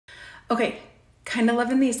Okay, kind of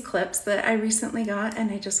loving these clips that I recently got,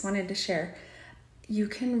 and I just wanted to share. You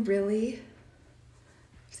can really,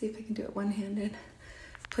 see if I can do it one-handed,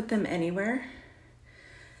 put them anywhere,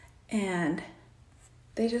 and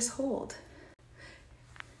they just hold.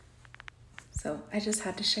 So I just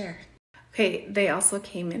had to share. Okay, they also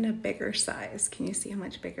came in a bigger size. Can you see how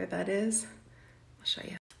much bigger that is? I'll show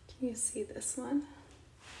you. Can you see this one?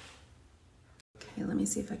 Okay, let me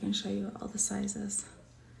see if I can show you all the sizes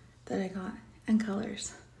that I got and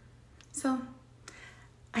colors. So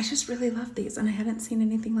I just really love these, and I hadn't seen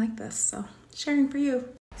anything like this, so sharing for you.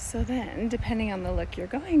 So then, depending on the look you're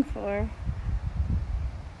going for,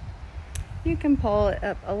 you can pull it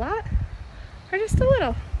up a lot or just a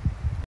little.